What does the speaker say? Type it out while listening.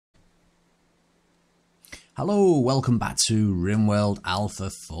Hello, welcome back to Rimworld Alpha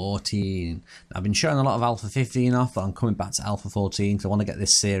 14. I've been showing a lot of Alpha 15 off, but I'm coming back to Alpha 14 because I want to get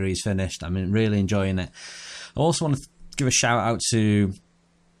this series finished. I'm really enjoying it. I also want to give a shout out to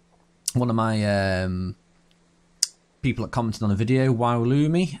one of my people that commented on the video,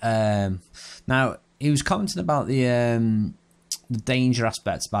 Wowlumi. Now, he was commenting about the danger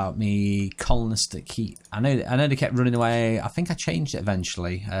aspects about me colonists that keep... I know they kept running away. I think I changed it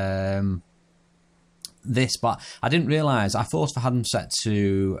eventually. But I didn't realise. I thought if I had them set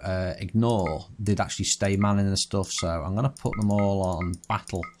to ignore, they'd actually stay manning and stuff. So I'm going to put them all on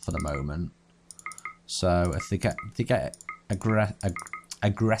battle for the moment. So if they get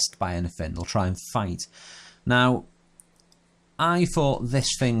aggressed by anything, they'll try and fight. Now, I thought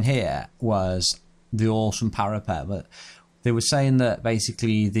this thing here was the awesome parapet, but they were saying that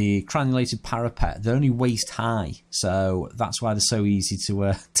basically the crenulated parapet, they're only waist high, so that's why they're so easy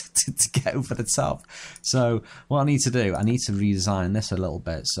to to get over the top. So what I need to do, I need to redesign this a little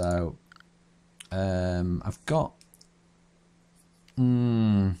bit. So I've got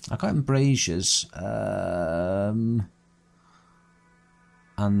embrasures and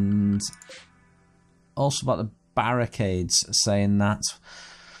also about the barricades, saying that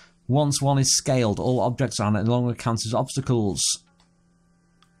once one is scaled, all objects on it no longer count as obstacles.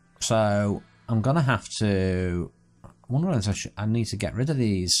 So I'm gonna have to. I wonder if I need to get rid of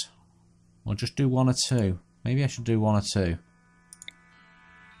these, or just do one or two. Maybe I should do one or two.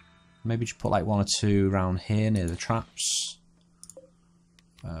 Maybe just put like one or two around here near the traps,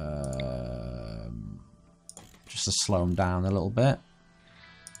 just to slow them down a little bit.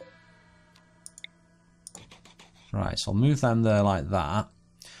 Right, so I'll move them there like that.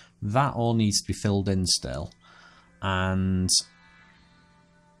 That all needs to be filled in still. And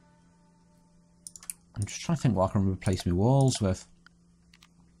I'm just trying to think what I can replace my walls with.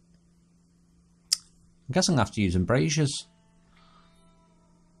 I guess I'm going to have to use embrasures.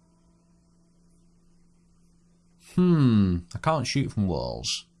 I can't shoot from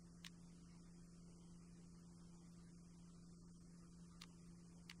walls.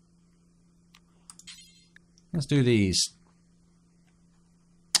 Let's do these.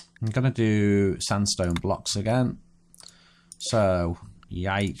 I'm going to do sandstone blocks again. So,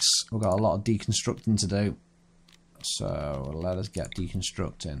 yikes. We've got a lot of deconstructing to do. So, let us get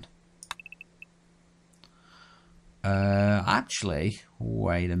deconstructing. Actually,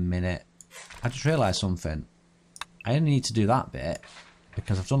 wait a minute. I just realised something. I only need to do that bit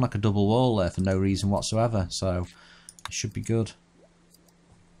because I've done like a double wall there for no reason whatsoever. So, it should be good.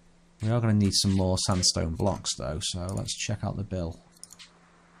 We are going to need some more sandstone blocks though. So, let's check out the bill.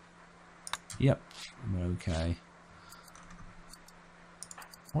 Yep, okay.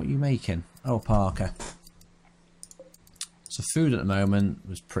 What are you making? Oh, Parker. So food at the moment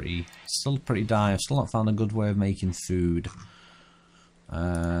was still pretty dire. I've still not found a good way of making food.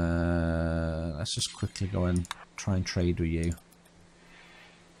 Let's just quickly go and try and trade with you.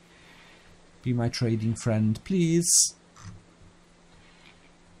 Be my trading friend, please.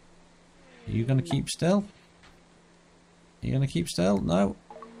 Are you going to keep still? Are you going to keep still? No.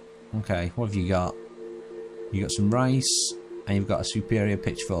 Okay, what have you got? You got some rice, and you've got a superior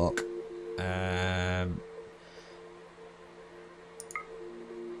pitchfork. I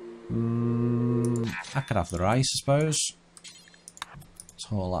could have the rice, I suppose. Let's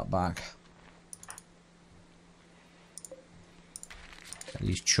haul that back. Get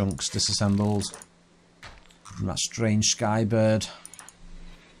these chunks disassembled from that strange sky bird.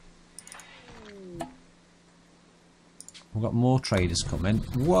 We've got more traders coming.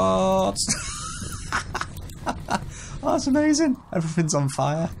 What? Oh, that's amazing. Everything's on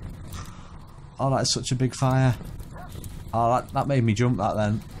fire. Oh, that's such a big fire. Oh, that made me jump, that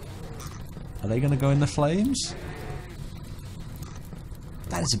then. Are they going to go in the flames?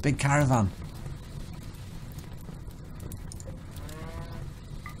 That is a big caravan.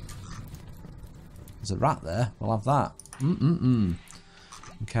 There's a rat there. We'll have that.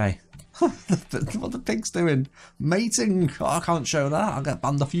 Okay. What are the pigs doing? Mating! Oh, I can't show that. I'll get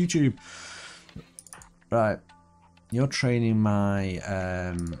banned off YouTube. Right. You're training my...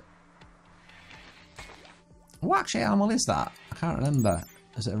 What actually animal is that? I can't remember.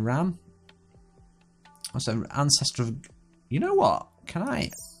 Is it a ram? What's an ancestor of... You know what? Can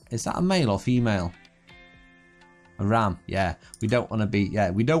I... Is that a male or female? A ram. Yeah. We don't want to be... Yeah,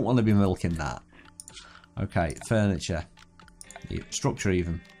 we don't want to be milking that. Okay. Furniture. Structure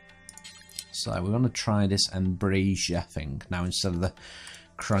even. So we're going to try this embrasure thing now instead of the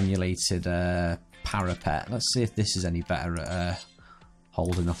crenulated parapet. Let's see if this is any better at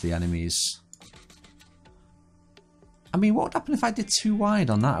holding off the enemies. I mean, what would happen if I did too wide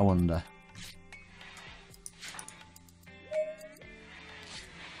on that, I wonder?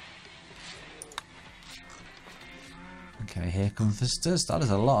 Okay, here come visitors. That is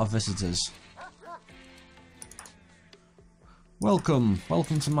a lot of visitors. Welcome.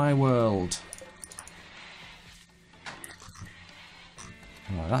 Welcome to my world.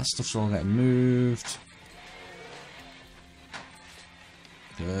 Right, that stuff's all getting moved.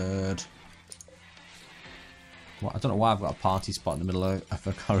 Good. Well, I don't know why I've got a party spot in the middle of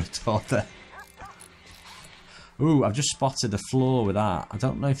a corridor there. Ooh, I've just spotted a floor with that. I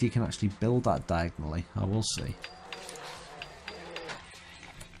don't know if you can actually build that diagonally. I will see.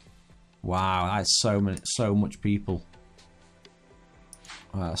 Wow, that's so much people.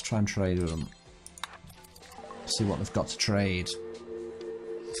 Alright, let's try and trade with them. See what they've got to trade.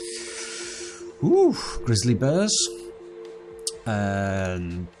 Ooh, grizzly bears.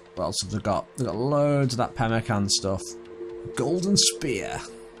 What else have they got? They've got loads of that pemmican stuff. Golden spear.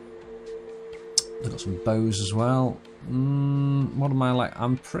 They've got some bows as well. What am I like?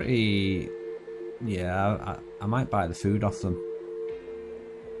 I'm pretty... Yeah, I might buy the food off them.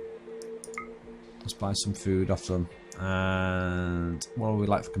 Let's buy some food off them. And what do we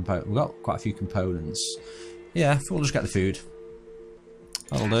like for components? We've got quite a few components. Yeah, we'll just get the food.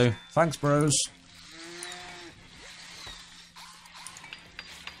 That'll do. Thanks, bros.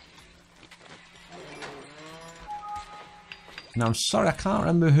 Now, I'm sorry, I can't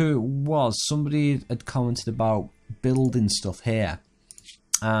remember who it was. Somebody had commented about building stuff here.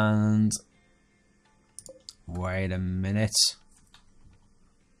 And... Wait a minute.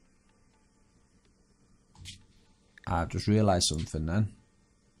 I've just realised something then.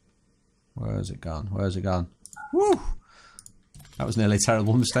 Where has it gone? Where has it gone? Woo! That was nearly a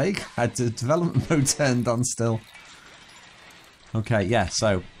terrible mistake. I had the development mode turned on still. Okay, yeah,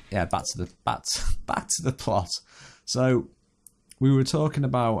 so... Yeah, back to the plot. So... We were talking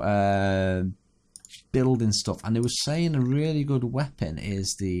about building stuff, and they were saying a really good weapon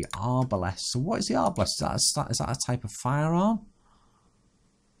is the Arbalest. So what is the Arbalest? Is that a type of firearm?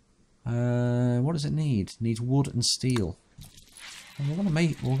 What does it need? It needs wood and steel. And we're gonna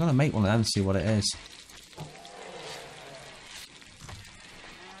make one of them and see what it is.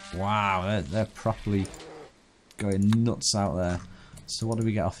 Wow, they're properly going nuts out there. So what do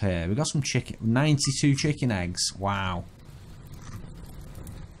we get off here? We got some chicken, 92 chicken eggs. Wow.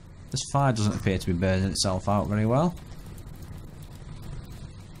 This fire doesn't appear to be burning itself out very well.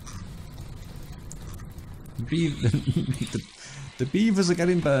 The beavers are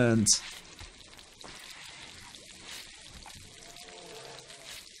getting burnt.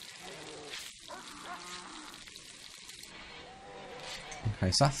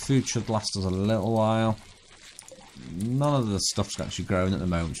 Okay, so that food should last us a little while. None of the stuff's actually growing at the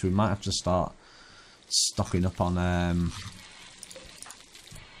moment, so we might have to start stocking up on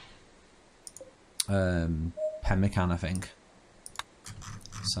pemmican, I think.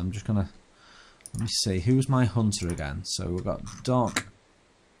 So I'm just gonna let me see who's my hunter again. So we've got Doc,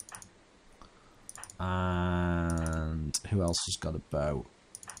 and who else has got a bow?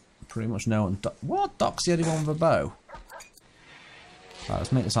 Pretty much no one. What? Doc's the only one with a bow. Right,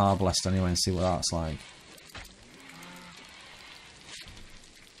 let's make this Arbalest anyway and see what that's like.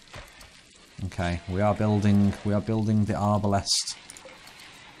 Okay, we are building the Arbalest.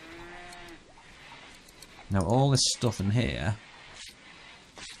 Now all this stuff in here,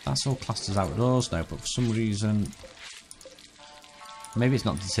 that's all classed as outdoors now, but for some reason, maybe it's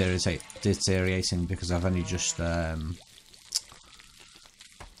not deteriorating because I've only just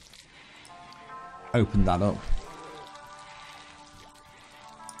opened that up.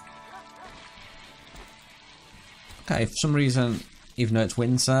 Okay, for some reason, even though it's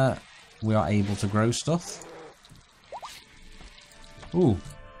winter, we are able to grow stuff. Ooh.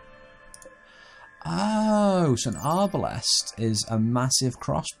 Oh, so an Arbalest is a massive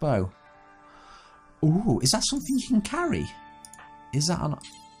crossbow. Ooh, is that something you can carry? Is that an...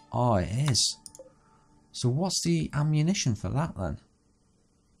 Oh, it is. So what's the ammunition for that then?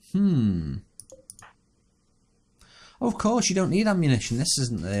 Oh, of course, you don't need ammunition. This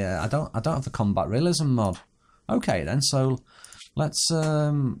isn't the... I don't have the combat realism mod. Okay then, so let's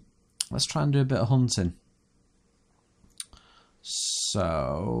try and do a bit of hunting.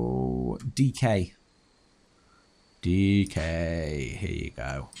 So DK, here you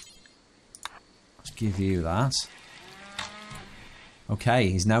go. Let's give you that. Okay,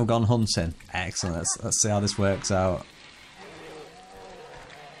 he's now gone hunting. Excellent. Let's see how this works out.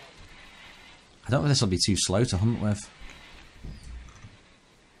 I don't know if this will be too slow to hunt with.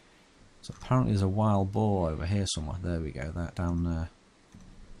 So apparently there's a wild boar over here somewhere. There we go, that down there.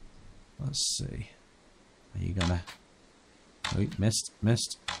 Let's see. Are you gonna... Oh, missed.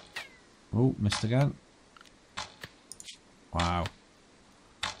 Oh, missed again. Wow.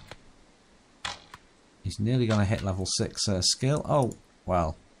 He's nearly going to hit level 6 skill. Oh,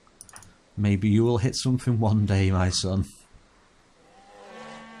 well. Maybe you will hit something one day, my son.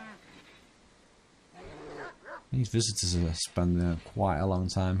 These visitors are spending quite a long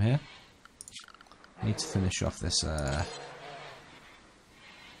time here. I need to finish off this.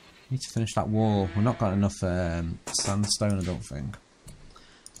 Need to finish that wall. We've not got enough sandstone, I don't think.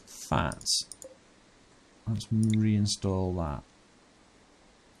 In fact, let's reinstall that.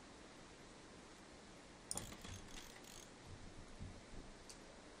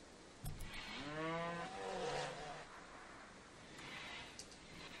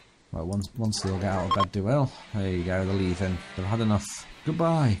 Well, once they'll get out of bed, they will. There you go, they're leaving. They've had enough.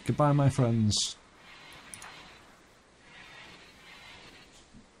 Goodbye. Goodbye, my friends.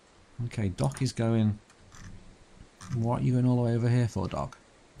 Okay, Doc is going... What are you going all the way over here for, Doc?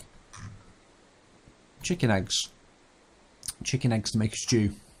 Chicken eggs. Chicken eggs to make a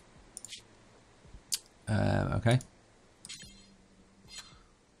stew. Okay.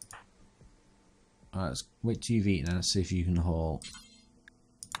 Alright, let's wait till you've eaten and let's see if you can haul.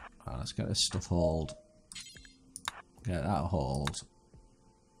 Alright, let's get this stuff hauled. Get that hauled.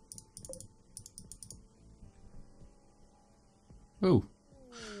 Ooh.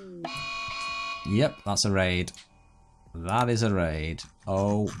 Yep, that's a raid. That is a raid.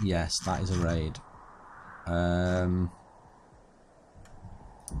 Oh, yes, that is a raid.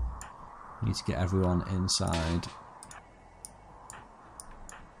 Need to get everyone inside.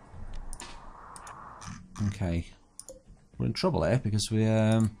 Okay. We're in trouble here because we,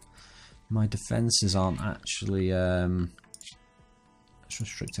 my defences aren't actually, let's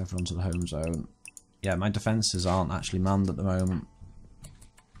restrict everyone to the home zone. Yeah, my defences aren't actually manned at the moment.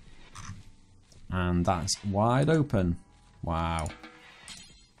 And that's wide open. Wow.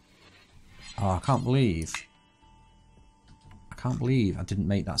 Oh, I can't believe I didn't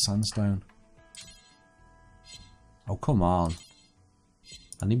make that sandstone. Oh, come on.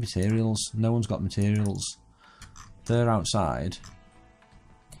 I need materials. No one's got materials. They're outside.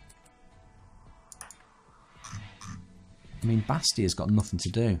 I mean, Basti has got nothing to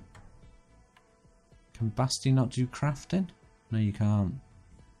do. Can Basti not do crafting? No, you can't.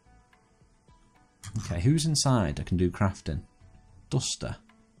 Okay, who's inside? I can do crafting. Duster.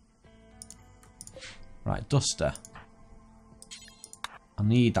 Right, Duster. I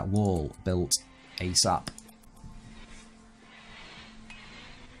need that wall built ASAP.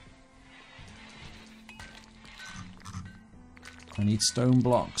 I need stone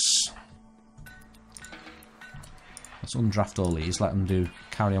blocks. Let's undraft all these, let them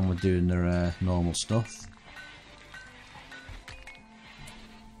carry on with doing their normal stuff.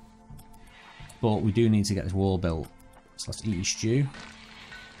 But we do need to get this wall built. So let's eat your stew.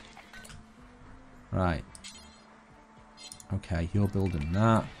 Right. Okay, you're building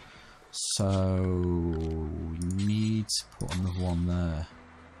that. So we need to put another one there.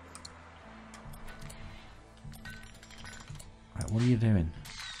 Right, what are you doing?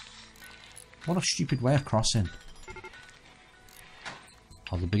 What a stupid way of crossing.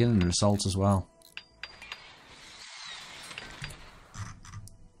 Oh, they're beginning the assault as well.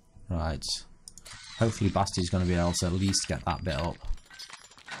 Right. Hopefully Basti's going to be able to at least get that bit up.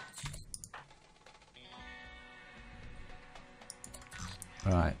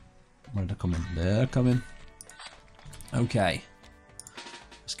 Right. Where are they coming? They're coming. Okay.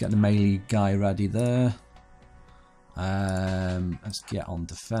 Let's get the melee guy ready there. Let's get on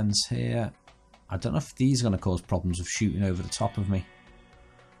defense here. I don't know if these are going to cause problems of shooting over the top of me.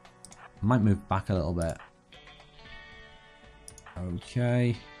 I might move back a little bit.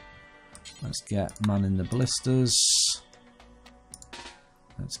 Okay. Let's get man in the blisters.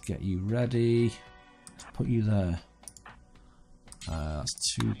 Let's get you ready. Let's put you there.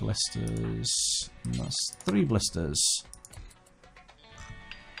 That's 2 blisters. And that's 3 blisters.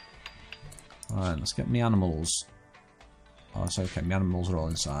 Alright, let's get me animals. Oh, it's okay. My animals are all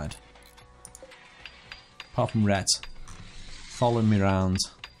inside. Apart from Red. Following me around.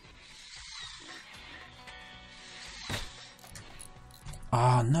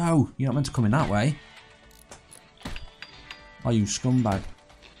 Oh no! You're not meant to come in that way. Oh, you scumbag.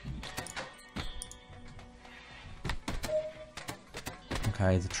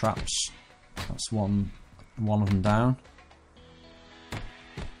 Okay, the traps. That's one of them down.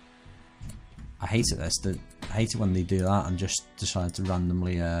 I hate it. I hate it when they do that and just decide to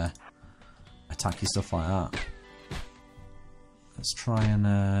randomly attack you, stuff like that. Let's try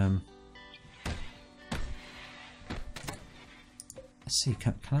and let's see.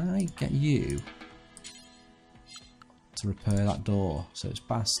 Can I get you to repair that door? So it's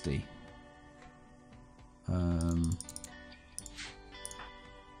Basti.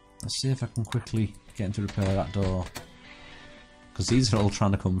 Let's see if I can quickly get him to repair that door. Because these are all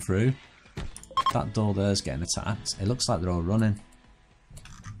trying to come through. That door there's getting attacked. It looks like they're all running.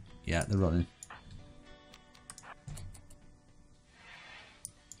 Yeah, they're running.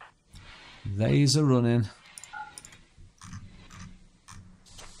 These are running.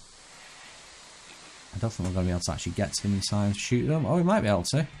 I don't think we're going to be able to actually get to him in time to shoot them. Oh, we might be able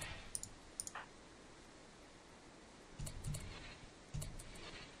to.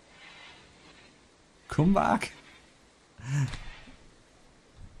 Come back.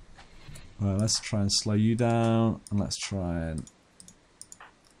 Right, let's try and slow you down. And let's try and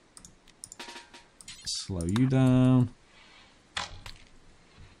slow you down.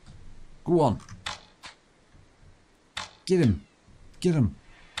 Go on. Get him. Get him.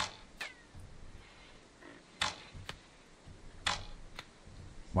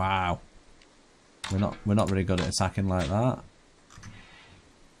 Wow. We're not really good at attacking like that.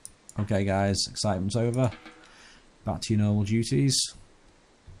 Okay guys, excitement's over. Back to your normal duties.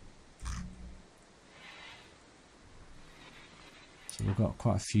 So we've got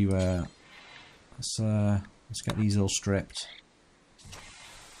quite a few let's get these all stripped.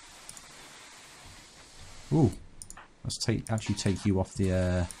 Ooh. Let's actually take you off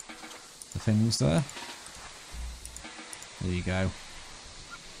the things there. There you go.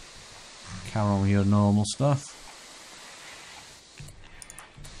 Carry on with your normal stuff.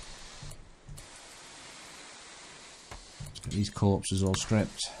 Let's get these corpses all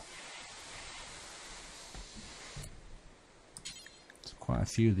stripped. There's quite a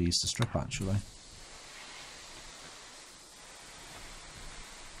few of these to strip actually.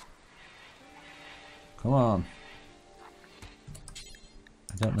 Come on.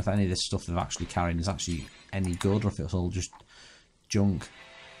 I don't know if any of this stuff they're actually carrying is actually any good or if it's all just junk.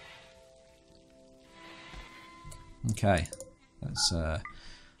 Okay, let's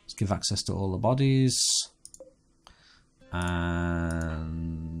give access to all the bodies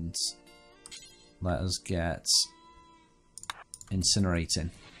and let us get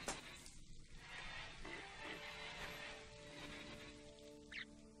incinerating.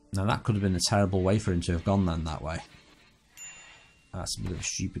 Now that could have been a terrible way for him to have gone then that way. That's a bit of a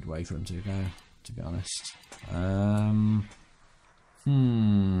stupid way for him to go, to be honest. I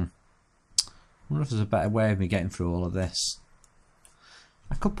wonder if there's a better way of me getting through all of this.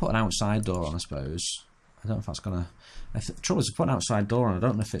 I could put an outside door on, I suppose. I don't know if that's gonna... If the trouble is to put an outside door on, I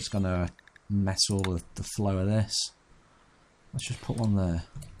don't know if it's gonna mess all of the flow of this. Let's just put one there.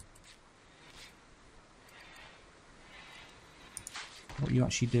 What are you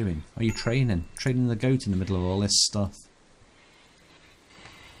actually doing? Are you training? Training the goat in the middle of all this stuff?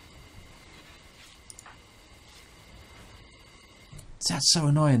 That's so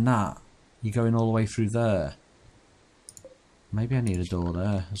annoying that. You're going all the way through there. Maybe I need a door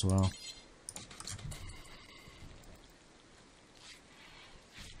there as well.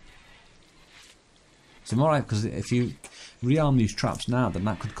 So I'm alright, because if you rearm these traps now, then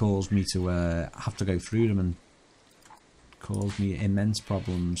that could cause me to have to go through them and cause me immense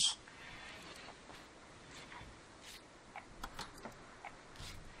problems.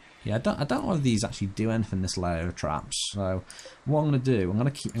 Yeah, I don't know if these actually do anything in this layer of traps. So what I'm going to do, I'm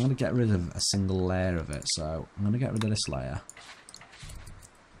going to get rid of a single layer of it. So I'm going to get rid of this layer.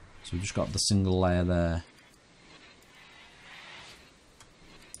 So we've just got the single layer there.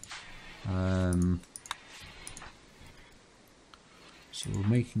 So we're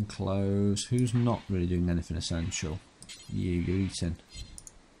making clothes. Who's not really doing anything essential? You're eating.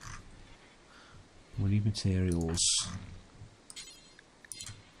 We need materials.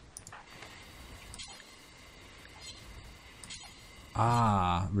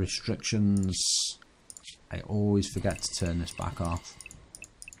 Ah, restrictions. I always forget to turn this back off.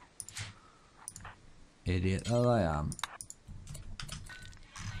 Idiot that I am.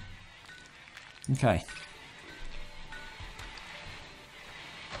 Okay.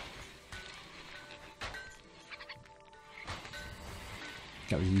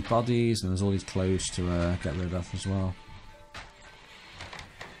 Get rid of these bodies, and there's all these clothes to get rid of as well.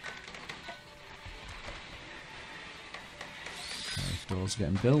 Doors are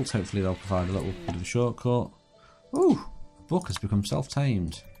getting built. Hopefully they'll provide a little bit of a shortcut. Ooh! A book has become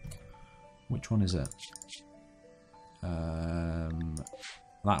self-tamed. Which one is it?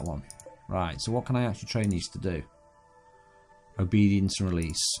 That one. Right, so what can I actually train these to do? Obedience and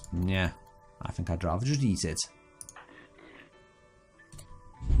release. Yeah, I think I'd rather just eat it.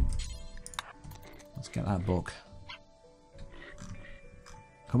 Let's get that book.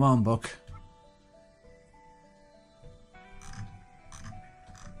 Come on, book.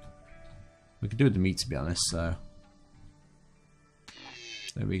 We could do with the meat, to be honest, so...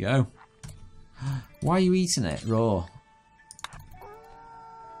 There we go. Why are you eating it raw?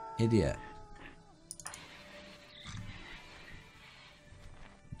 Idiot.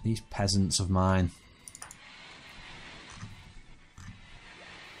 These peasants of mine.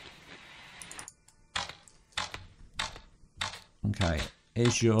 Okay,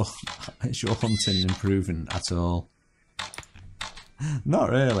 is your hunting improving at all?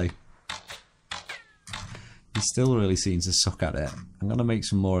 Not really. He still really seems to suck at it. I'm gonna make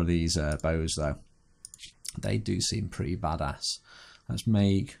some more of these bows though. They do seem pretty badass. Let's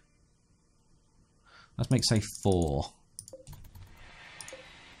make say 4.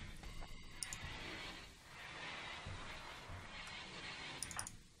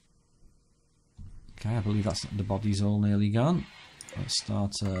 Okay, I believe that's the body's all nearly gone. Let's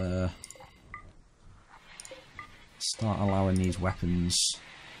start allowing these weapons.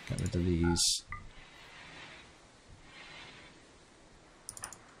 Get rid of these.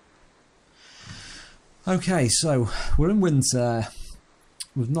 Okay, so we're in winter.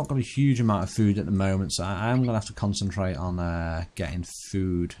 We've not got a huge amount of food at the moment, so I am going to have to concentrate on getting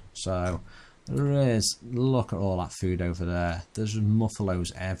food. So there is, look at all that food over there. There's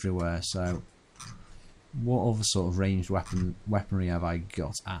muffalos everywhere, so what other sort of ranged weaponry have I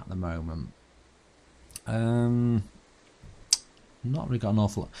got at the moment? Not really got an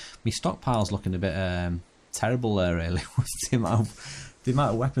awful lot. My stockpile's looking a bit terrible there really, with the amount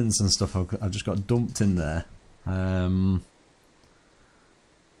of weapons and stuff I've just got dumped in there.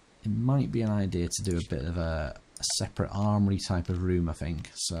 It might be an idea to do a bit of a separate armory type of room, I think.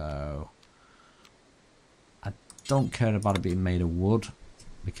 So I don't care about it being made of wood,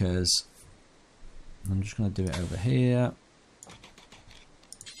 because I'm just going to do it over here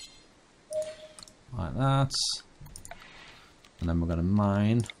like that, and then we're going to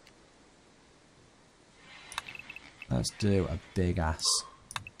mine. Let's do a big ass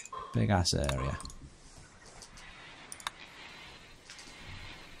area.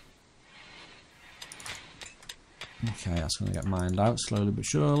 Okay, that's going to get mined out slowly but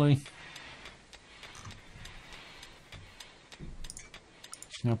surely.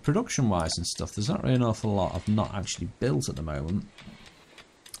 Now, production-wise and stuff, there's not really an awful lot I've not actually built at the moment.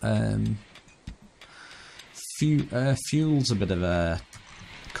 Fuel's a bit of a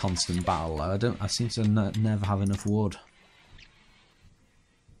constant battle, though. I seem to never have enough wood.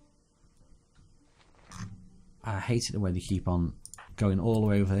 I hate it the way they keep on going all the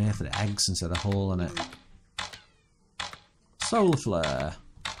way over here for the eggs instead of hauling it. Solar flare.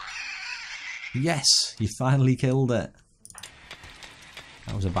 Yes, you finally killed it.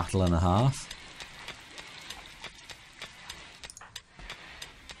 That was a battle and a half.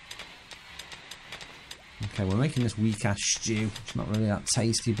 Okay, we're making this weak ass stew. It's not really that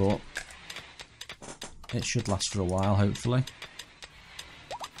tasty, but it should last for a while, hopefully.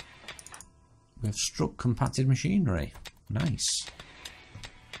 We have struck compacted machinery. Nice.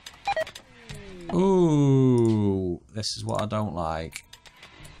 Ooh, this is what I don't like.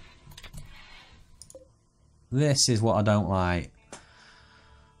 This is what I don't like.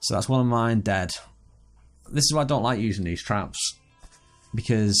 So that's one of mine dead. This is why I don't like using these traps,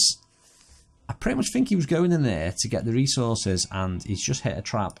 because I pretty much think he was going in there to get the resources and he's just hit a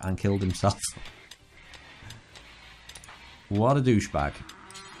trap and killed himself. What a douchebag.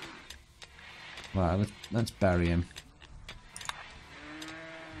 Right, let's bury him.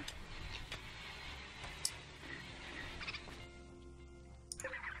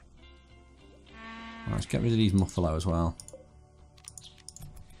 Right, let's get rid of these muffalo as well.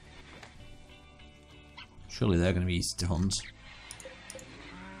 Surely they're going to be easy to hunt.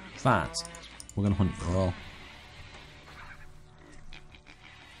 In fact, we're going to hunt for all.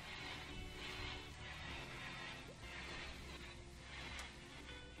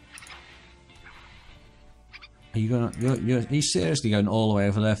 Are you seriously going all the way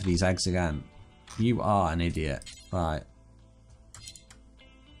over there for these eggs again? You are an idiot. Right.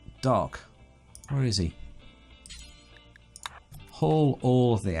 Doc, where is he? Haul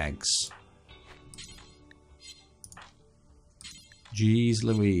all of the eggs. Jeez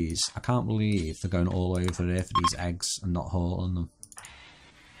Louise, I can't believe they're going all the way over here for these eggs and not hauling them.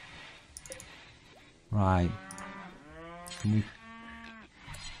 Right. Can we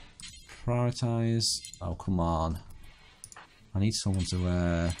prioritise? Oh, come on. I need someone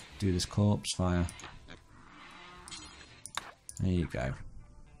to do this corpse fire. There you go.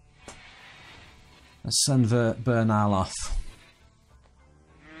 Let's send Bernal off.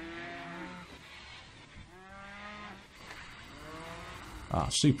 Ah,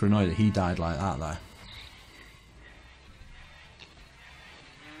 super annoyed that he died like that though.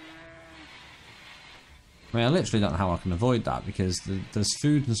 I mean, I literally don't know how I can avoid that, because there's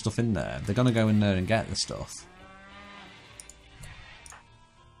food and stuff in there. They're going to go in there and get the stuff.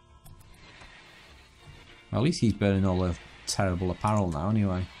 Well, at least he's burning all the terrible apparel now,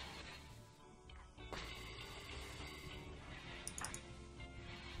 anyway.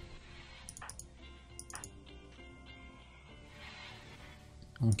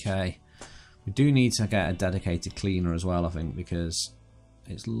 Okay. We do need to get a dedicated cleaner as well, I think, because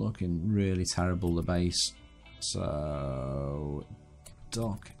it's looking really terrible, the base. So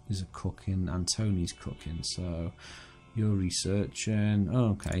Doc is cooking and Tony's cooking, so you're researching.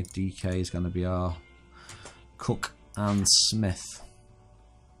 Oh, okay, DK is going to be our cook and smith.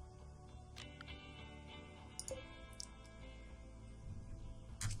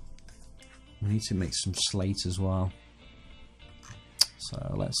 We need to make some slate as well.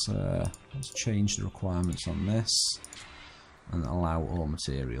 So let's change the requirements on this and allow all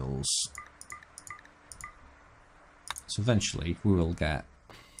materials. So eventually we will get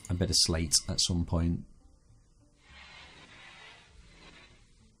a bit of slate at some point.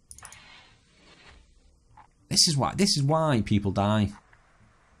 This is why people die.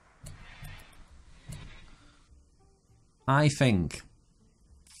 I think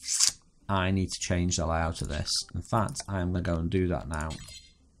I need to change the layout of this. In fact, I am going to go and do that now.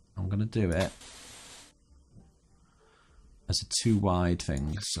 I'm going to do it as a 2 wide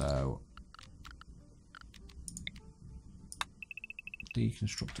thing, so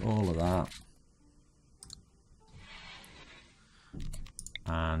deconstruct all of that.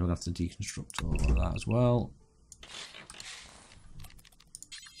 And we're going to have to deconstruct all of that as well.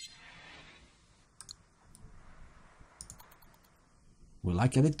 Will I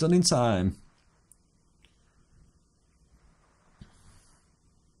get it done in time?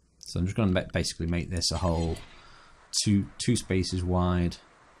 So I'm just going to basically make this a whole two spaces wide.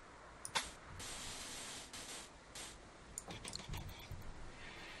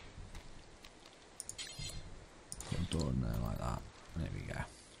 Put a door in there like that. There we go.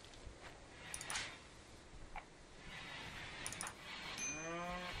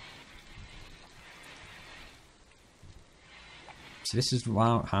 So this is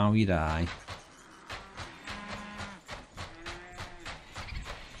how you die.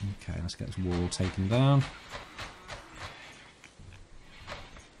 Okay, let's get this wall taken down.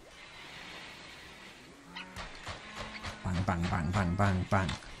 Bang, bang, bang, bang, bang, bang.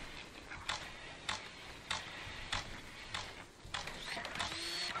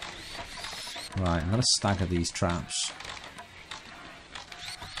 Right, I'm going to stagger these traps.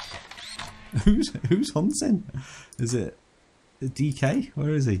 Who's hunting? Is it DK? Where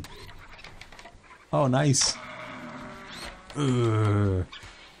is he? Oh, nice. Ugh.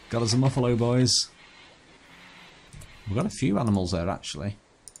 Got us a muffalo, boys. We've got a few animals there, actually.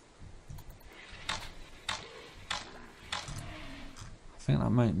 I think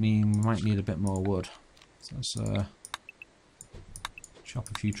that might mean we might need a bit more wood. So let's chop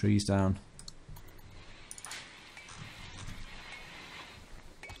a few trees down.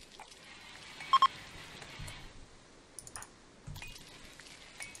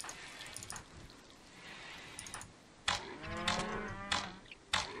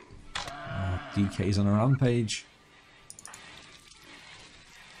 DK's on a rampage.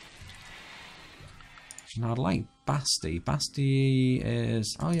 Now I'd like Basti. Basti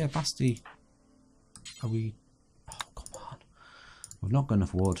is... Oh yeah, Basti. Are we... Oh, come on. We've not got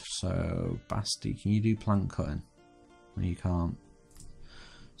enough wood, so... Basti, can you do plant cutting? No, you can't.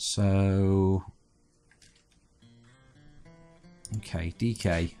 So... Okay,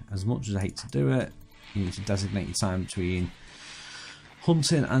 DK. As much as I hate to do it, you need to designate your time between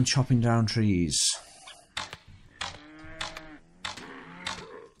hunting and chopping down trees.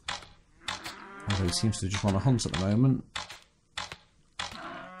 Although he seems to just want to hunt at the moment.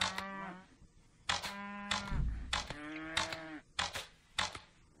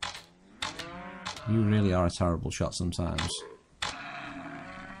 You really are a terrible shot sometimes.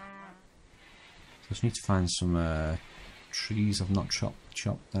 Just need to find some trees I've not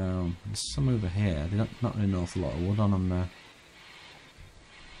chopped down. There's some over here. There's not an awful lot of wood on them there.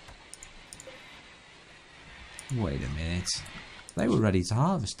 Wait a minute. They were ready to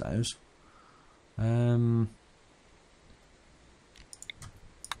harvest those. Yeah,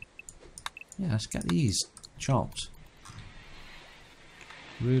 let's get these chopped.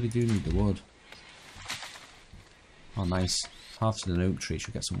 Really do need the wood. Oh, nice. Harvested an oak tree.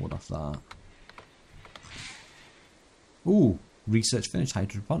 Should get some wood off that. Ooh, research finished.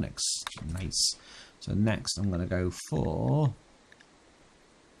 Hydroponics. Nice. So next I'm going to go for...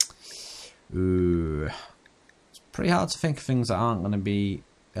 Ooh... Pretty hard to think of things that aren't going to be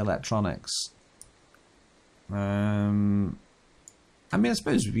electronics. I mean, I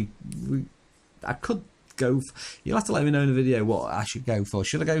suppose I could go. You'll have to let me know in the video what I should go for.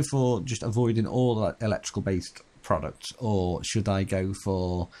 Should I go for just avoiding all electrical based products, or should I go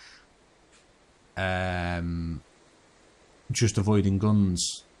for just avoiding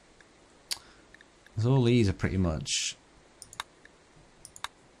guns? Because all these are pretty much,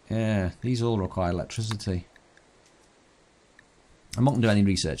 yeah, these all require electricity. I'm not going to do any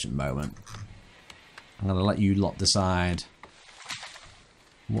research at the moment. I'm going to let you lot decide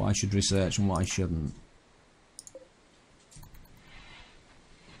what I should research and what I shouldn't.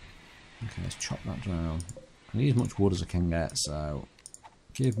 Okay, let's chop that down. I need as much wood as I can get, so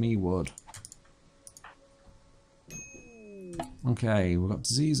give me wood. Okay, we've got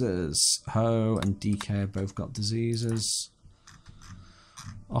diseases. Ho and DK have both got diseases.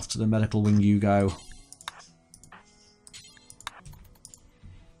 Off to the medical wing you go.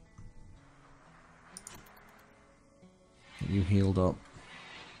 Get you healed up.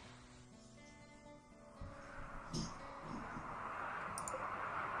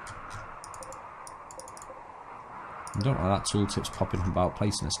 I don't know why that tooltip's popping about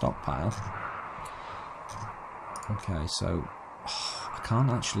placing a stockpile. Okay, so I can't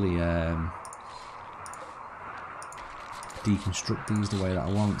actually deconstruct these the way that I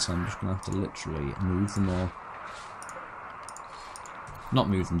want, so I'm just going to have to literally move them all. Not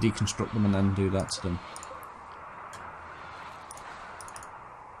move them, deconstruct them and then do that to them.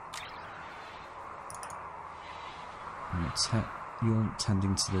 You're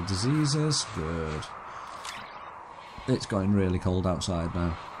tending to the diseases, good. It's getting really cold outside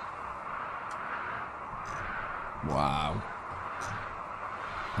now. Wow.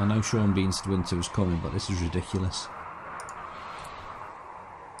 I know Sean Bean said winter was coming, but this is ridiculous.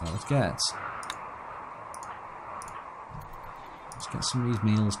 Right, let's get some of these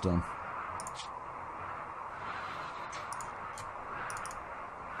meals done.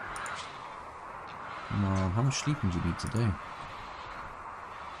 Come on, how much sleeping do you need to do?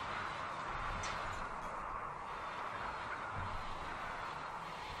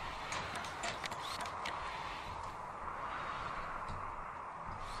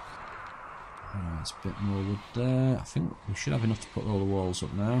 Alright, a bit more wood there. I think we should have enough to put all the walls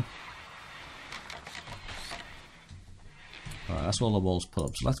up now. Alright, that's all the walls put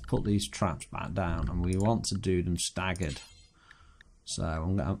up. So let's put these traps back down, and we want to do them staggered. So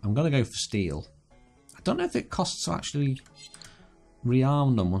I'm going to go for steel. I don't know if it costs to actually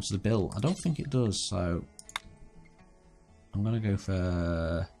rearm them once they're built. I don't think it does, so I'm going to go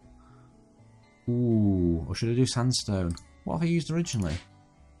for... Ooh, or should I do sandstone? What have I used originally?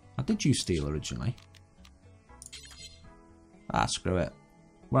 I did use steel originally. Ah, screw it.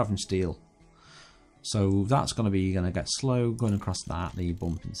 We're having steel. So that's going to get slow going across that. Then you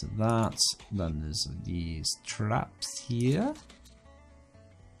bump into that. Then there's these traps here.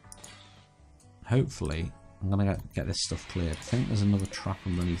 Hopefully, I'm going to get this stuff cleared. I think there's another trap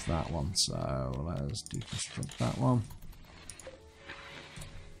underneath that one. So let's deconstruct that one.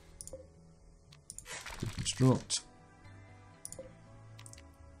 Deconstruct.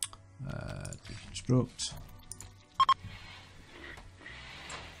 Deconstruct.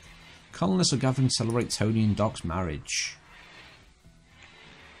 Colonists are gathering to celebrate Tony and Doc's marriage.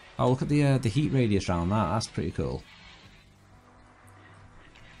 Oh, look at the heat radius around that. That's pretty cool.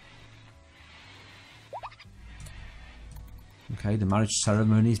 Okay, the marriage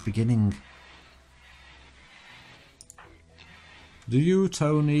ceremony is beginning. Do you,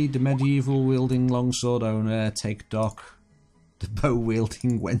 Tony, the medieval wielding longsword owner, take Doc, the bow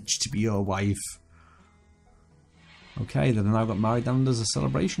wielding wench, to be your wife? Okay, they've now got married and there's a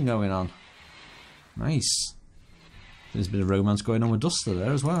celebration going on. Nice. There's a bit of romance going on with Duster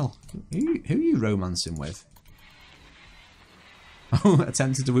there as well. Who are you romancing with? Oh,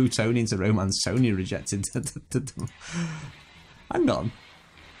 attempted to woo Tony into romance. Tony rejected. Hang on.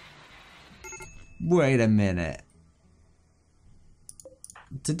 Wait a minute.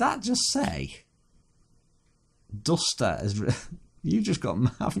 Did that just say Duster is... You just got,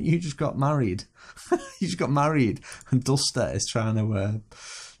 haven't you just got married? You just got married, and Duster is trying to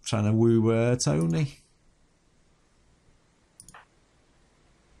woo Tony.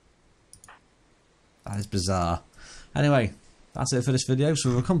 That is bizarre. Anyway, that's it for this video. So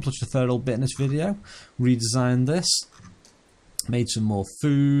we've accomplished the third old bit in this video. Redesigned this, made some more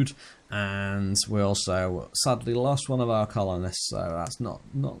food, and we also sadly lost one of our colonists. So that's not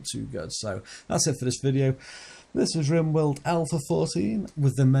too good. So that's it for this video. This is Rimworld Alpha 14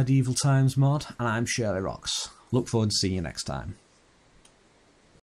 with the Medieval Times mod, and I'm Shirley Rocks. Look forward to seeing you next time.